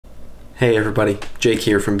Hey everybody, Jake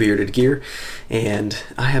here from Bearded Gear, and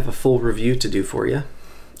I have a full review to do for you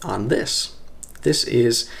on this. This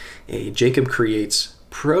is a Jakeb Creates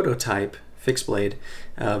prototype fixed blade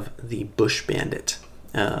of the Bush Bandit.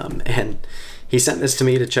 And he sent this to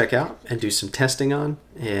me to check out and do some testing on,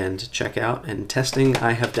 and check out and testing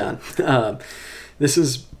I have done. This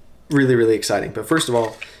is really exciting, but first of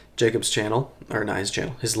all, Jakeb's channel, or not his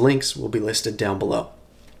channel, his links will be listed down below.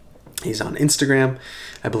 He's on Instagram.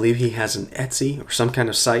 I believe he has an Etsy or some kind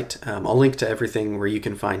of site. I'll link to everything where you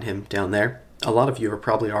can find him down there. A lot of you are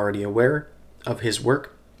probably already aware of his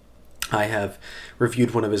work. I have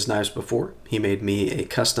reviewed one of his knives before. He made me a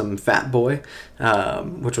custom Fat Boy,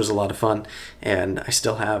 which was a lot of fun, and I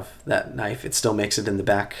still have that knife. It still makes it in the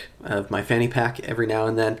back of my fanny pack every now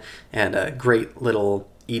and then, and a great little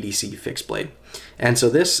EDC fixed blade. And so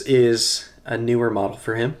this is a newer model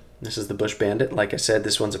for him. This is the Bush Bandit. Like I said,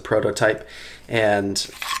 this one's a prototype, and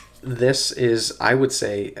this is, I would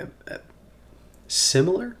say,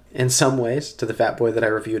 similar in some ways to the Fat Boy that I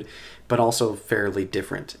reviewed, but also fairly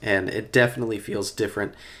different. And it definitely feels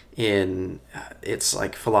different in its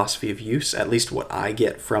like philosophy of use, at least what I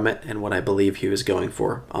get from it and what I believe he was going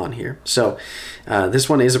for on here. So this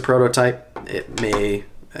one is a prototype. It may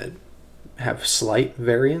have slight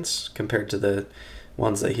variance compared to the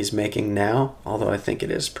ones that he's making now, although I think it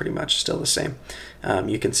is pretty much still the same.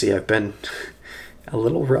 You can see I've been a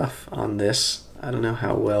little rough on this. I don't know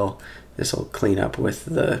how well this will clean up with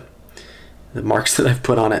the marks that I've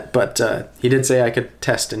put on it, but he did say I could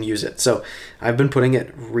test and use it. So I've been putting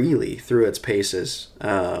it really through its paces.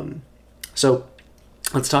 So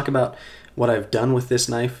let's talk about what I've done with this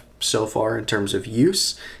knife so far in terms of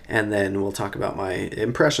use, and then we'll talk about my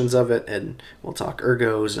impressions of it, and we'll talk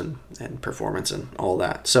ergos and performance and all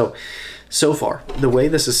that. So far, the way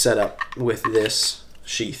this is set up with this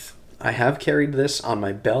sheath, I have carried this on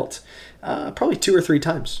my belt probably 2 or 3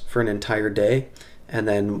 times for an entire day. And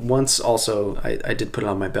then once also, I did put it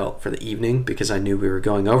on my belt for the evening because I knew we were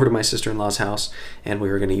going over to my sister-in-law's house and we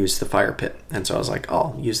were going to use the fire pit. And so I was like,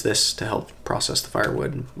 I'll use this to help process the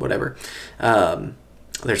firewood and whatever.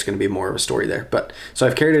 There's going to be more of a story there. But so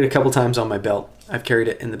I've carried it a couple times on my belt. I've carried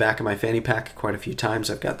it in the back of my fanny pack quite a few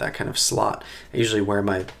times. I've got that kind of slot. I usually wear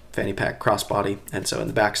my fanny pack crossbody, and so in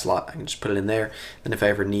the back slot I can just put it in there. And if I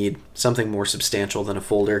ever need something more substantial than a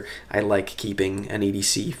folder, I like keeping an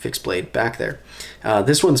EDC fixed blade back there.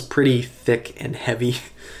 This one's pretty thick and heavy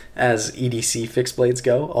as EDC fixed blades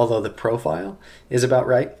go, although the profile is about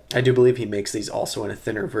right. I do believe he makes these also in a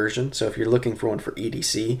thinner version, so if you're looking for one for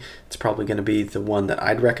EDC, it's probably going to be the one that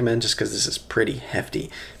I'd recommend, just because this is pretty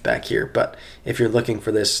hefty back here. But if you're looking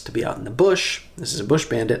for this to be out in the bush, this is a Bush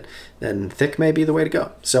Bandit, then thick may be the way to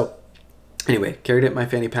go. So anyway, carried it in my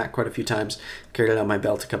fanny pack quite a few times, carried it on my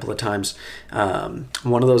belt a couple of times.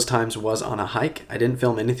 One of those times was on a hike. I didn't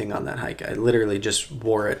film anything on that hike. I literally just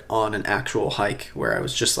wore it on an actual hike where I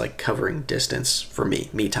was just like covering distance for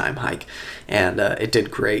me time hike. And it did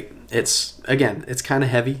great. Again, it's kind of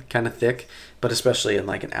heavy, kind of thick, but especially in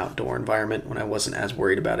like an outdoor environment when I wasn't as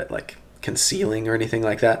worried about it like concealing or anything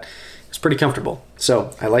like that, it's pretty comfortable.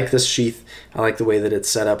 So I like this sheath. I like the way that it's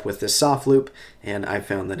set up with this soft loop, and I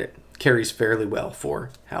found that it carries fairly well for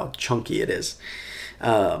how chunky it is.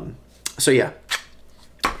 So yeah,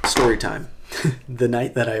 story time. The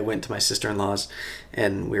night that I went to my sister-in-law's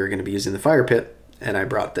and we were going to be using the fire pit, and I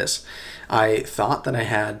brought this, I thought that I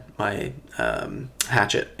had my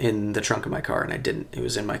hatchet in the trunk of my car, and I didn't. It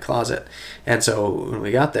was in my closet. And so when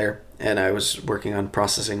we got there and I was working on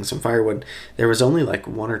processing some firewood, there was only like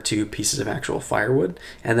 1 or 2 pieces of actual firewood,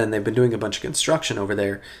 and then they've been doing a bunch of construction over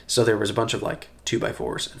there, so there was a bunch of like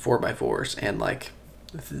 2x4s and 4x4s and like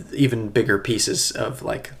even bigger pieces of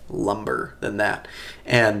like lumber than that,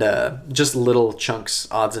 and just little chunks,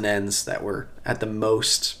 odds and ends, that were at the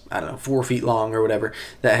most, I don't know, 4 feet long or whatever,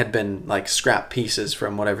 that had been like scrap pieces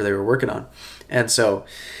from whatever they were working on. And so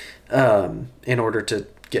in order to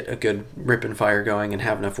get a good rip and fire going and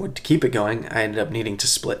have enough wood to keep it going, I ended up needing to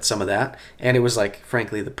split some of that, and it was like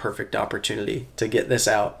frankly the perfect opportunity to get this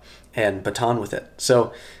out and baton with it.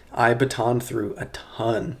 So I batoned through a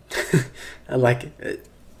ton, like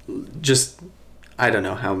just, I don't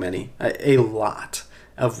know how many, a lot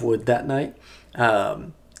of wood that night.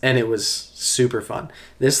 And it was super fun.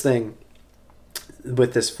 This thing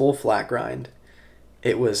with this full flat grind,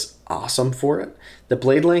 it was awesome for it. The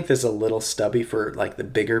blade length is a little stubby for like the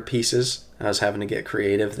bigger pieces. I was having to get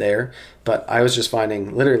creative there, but I was just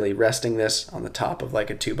finding literally resting this on the top of like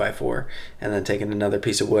a 2x4 and then taking another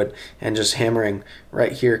piece of wood and just hammering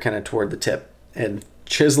right here kind of toward the tip and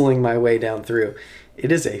chiseling my way down through.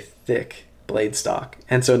 It is a thick blade stock.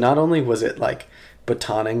 And so not only was it like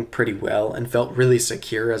batoning pretty well and felt really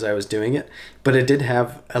secure as I was doing it, but it did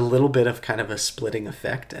have a little bit of kind of a splitting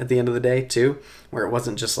effect at the end of the day too, where it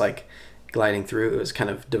wasn't just like gliding through, it was kind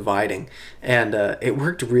of dividing, and it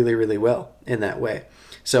worked really, really well in that way.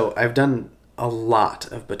 So I've done a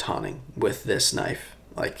lot of batoning with this knife,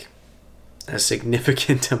 like a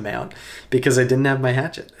significant amount, because I didn't have my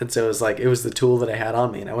hatchet, and so it was like it was the tool that I had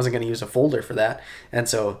on me, and I wasn't going to use a folder for that, and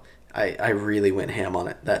so I really went ham on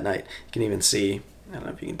it that night. You can even see, I don't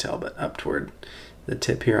know if you can tell, but up toward the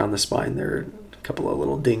tip here on the spine, there are a couple of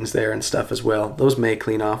little dings there and stuff as well. Those may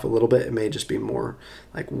clean off a little bit. It may just be more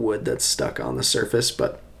like wood that's stuck on the surface,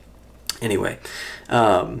 but anyway,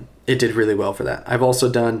 it did really well for that. I've also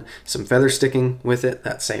done some feather sticking with it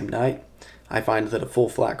that same night. I find that a full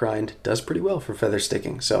flat grind does pretty well for feather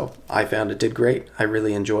sticking, so I found it did great. I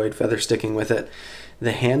really enjoyed feather sticking with it.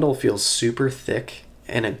 The handle feels super thick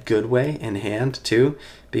in a good way in hand too,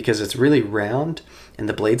 because it's really round and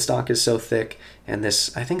the blade stock is so thick, and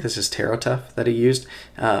this, I think this is Taro Tough that he used.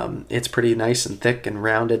 It's pretty nice and thick and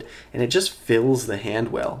rounded, and it just fills the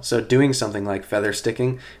hand well. So doing something like feather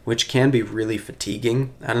sticking, which can be really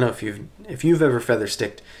fatiguing, I don't know if you've ever feather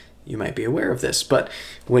sticked, you might be aware of this, but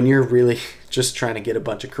when you're really just trying to get a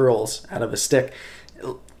bunch of curls out of a stick,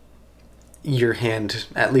 your hand,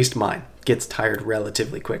 at least mine, gets tired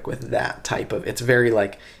relatively quick with that type of, it's very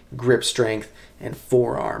like grip strength and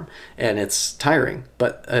forearm, and it's tiring,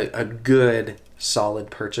 but a good solid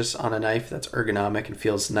purchase on a knife that's ergonomic and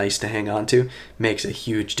feels nice to hang on to makes a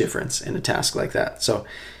huge difference in a task like that. So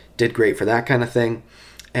did great for that kind of thing.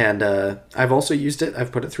 And I've also used it,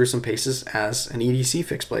 I've put it through some paces as an EDC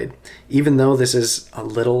fixed blade. Even though this is a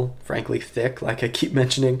little, frankly, thick, like I keep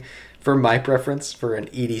mentioning, for my preference for an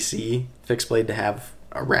EDC fixed blade to have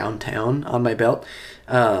around town on my belt,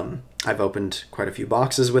 I've opened quite a few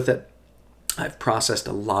boxes with it. I've processed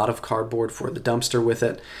a lot of cardboard for the dumpster with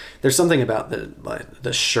it. There's something about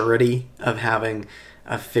the surety of having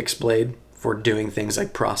a fixed blade for doing things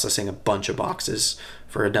like processing a bunch of boxes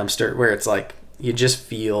for a dumpster, where it's like, you just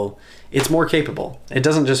feel it's more capable. It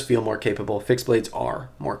doesn't just feel more capable. Fixed blades are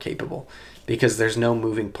more capable because there's no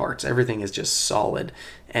moving parts. Everything is just solid.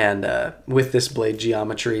 And with this blade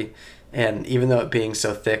geometry, and even though it being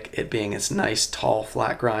so thick, it being this nice, tall,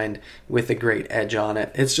 flat grind with a great edge on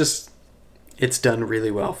it, it's done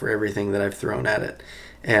really well for everything that I've thrown at it.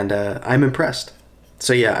 And I'm impressed.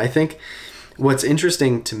 So yeah, I think what's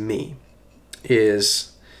interesting to me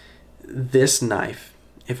is this knife,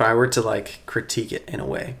 if I were to like critique it in a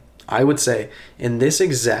way, I would say in this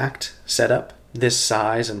exact setup, this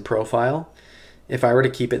size and profile, if I were to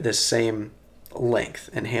keep it this same length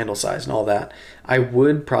and handle size and all that, I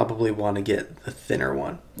would probably want to get the thinner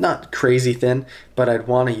one. Not crazy thin, but I'd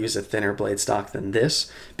want to use a thinner blade stock than this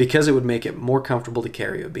because it would make it more comfortable to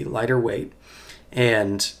carry. It would be lighter weight,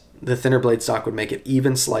 and the thinner blade stock would make it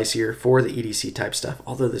even slicier for the EDC type stuff,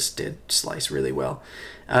 although this did slice really well.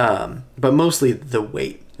 But mostly the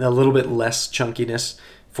weight, a little bit less chunkiness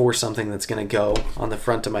for something that's going to go on the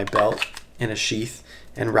front of my belt in a sheath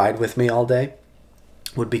and ride with me all day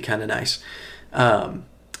would be kind of nice.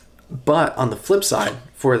 But on the flip side,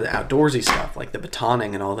 for the outdoorsy stuff, like the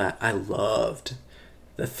batoning and all that, I loved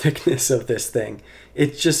the thickness of this thing.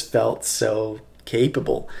 It just felt so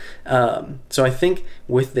capable. So I think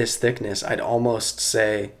with this thickness, I'd almost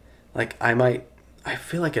say, like, I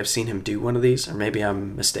feel like I've seen him do one of these, or maybe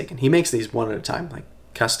I'm mistaken. He makes these one at a time, like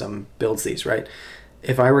custom builds these, right?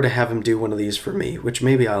 If I were to have him do one of these for me, which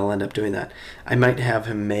maybe I'll end up doing that, I might have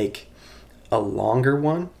him make a longer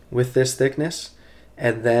one with this thickness,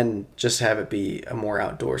 and then just have it be a more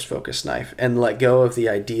outdoors focused knife, and let go of the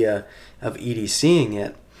idea of EDCing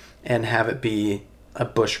it and have it be a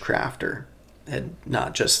bushcrafter and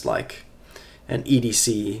not just like an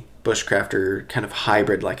EDC bushcrafter kind of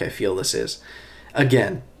hybrid like I feel this is.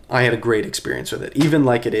 Again, I had a great experience with it. Even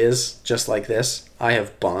like it is, just like this, I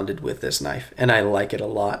have bonded with this knife, and I like it a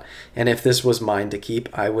lot. And if this was mine to keep,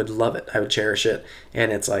 I would love it. I would cherish it.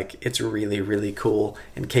 And it's like, it's really, really cool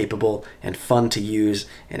and capable and fun to use,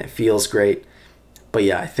 and it feels great. But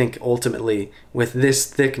yeah, I think ultimately with this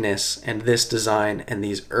thickness and this design and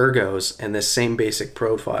these ergos and this same basic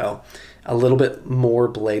profile, a little bit more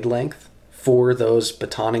blade length for those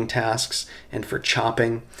batoning tasks and for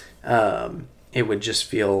chopping, it would just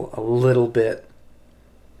feel a little bit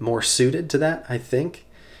more suited to that, I think.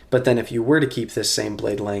 But then if you were to keep this same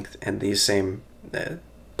blade length and these same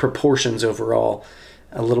proportions overall,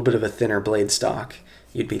 a little bit of a thinner blade stock,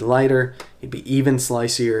 you'd be lighter, you'd be even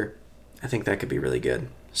slicier. I think that could be really good.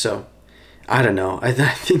 So I don't know. I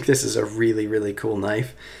think this is a really, really cool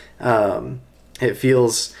knife. It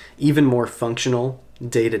feels even more functional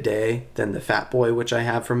day to day than the Fat Boy, which I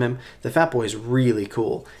have from him. The Fat Boy is really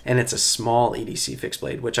cool, and it's a small EDC fixed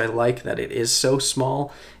blade, which I like that it is so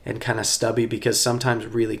small and kind of stubby, because sometimes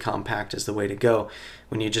really compact is the way to go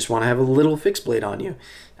when you just want to have a little fixed blade on you.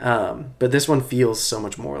 But this one feels so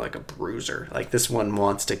much more like a bruiser. Like, this one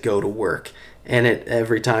wants to go to work, and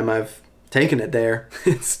every time I've taken it there,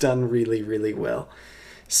 it's done really, really well.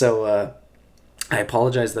 So I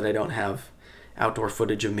apologize that I don't have outdoor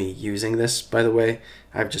footage of me using this, by the way.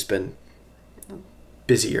 I've just been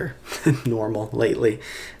busier than normal lately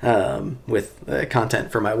with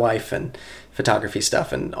content for my wife and photography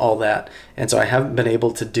stuff and all that. And so I haven't been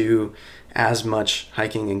able to do as much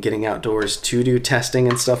hiking and getting outdoors to do testing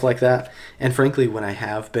and stuff like that. And frankly, when I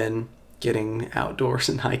have been getting outdoors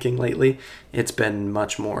and hiking lately, it's been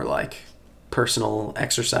much more like personal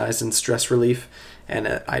exercise and stress relief.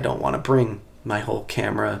 And I don't want to bring my whole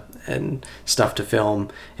camera and stuff to film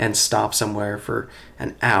and stop somewhere for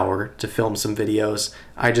an hour to film some videos.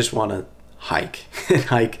 I just want to hike and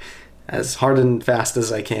hike as hard and fast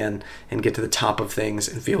as I can and get to the top of things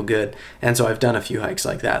and feel good. And so I've done a few hikes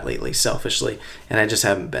like that lately, selfishly, and I just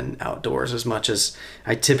haven't been outdoors as much as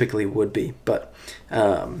I typically would be. But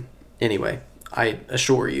anyway, I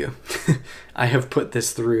assure you, I have put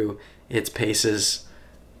this through its paces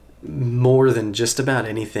more than just about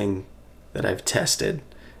anything that I've tested,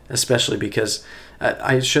 especially because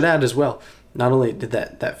I should add as well, not only did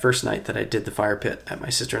that first night that I did the fire pit at my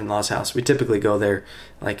sister-in-law's house, we typically go there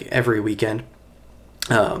like every weekend.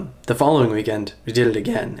 The following weekend, we did it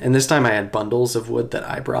again. And this time I had bundles of wood that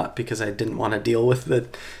I brought because I didn't want to deal with the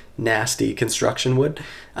nasty construction wood.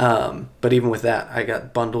 But even with that, I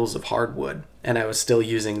got bundles of hardwood, and I was still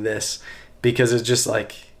using this because it's just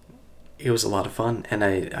like, it was a lot of fun, and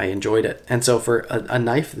I enjoyed it. And so for a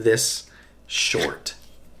knife this short,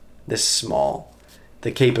 this small,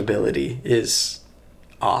 the capability is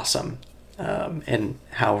awesome. And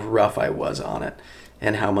how rough I was on it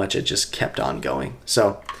and how much it just kept on going.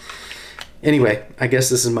 So anyway, I guess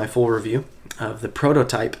this is my full review of the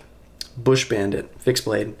prototype Bush Bandit fixed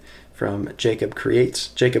blade from Jakeb Creates.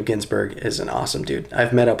 Jakeb Ginsberg is an awesome dude.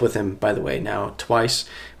 I've met up with him, by the way, now twice.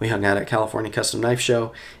 We hung out at California Custom Knife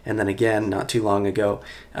Show, and then again not too long ago,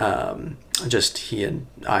 just he and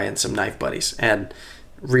I and some knife buddies. And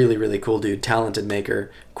really, really cool dude, talented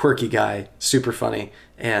maker, quirky guy, super funny,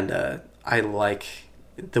 and I like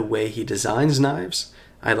the way he designs knives.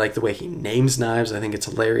 I like the way he names knives. I think it's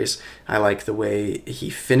hilarious. I like the way he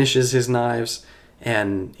finishes his knives.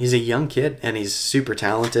 And he's a young kid, and he's super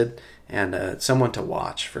talented, and someone to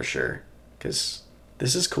watch for sure, because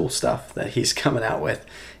this is cool stuff that he's coming out with.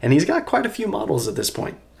 And he's got quite a few models at this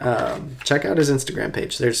point. Check out his Instagram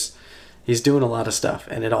page. He's doing a lot of stuff,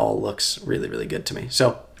 and it all looks really, really good to me.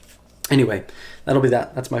 So anyway, that'll be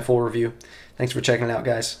that. That's my full review. Thanks for checking it out,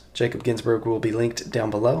 guys. Jakeb Ginsberg will be linked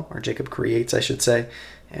down below, or Jakeb Creates, I should say.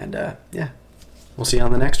 And yeah, we'll see you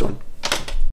on the next one.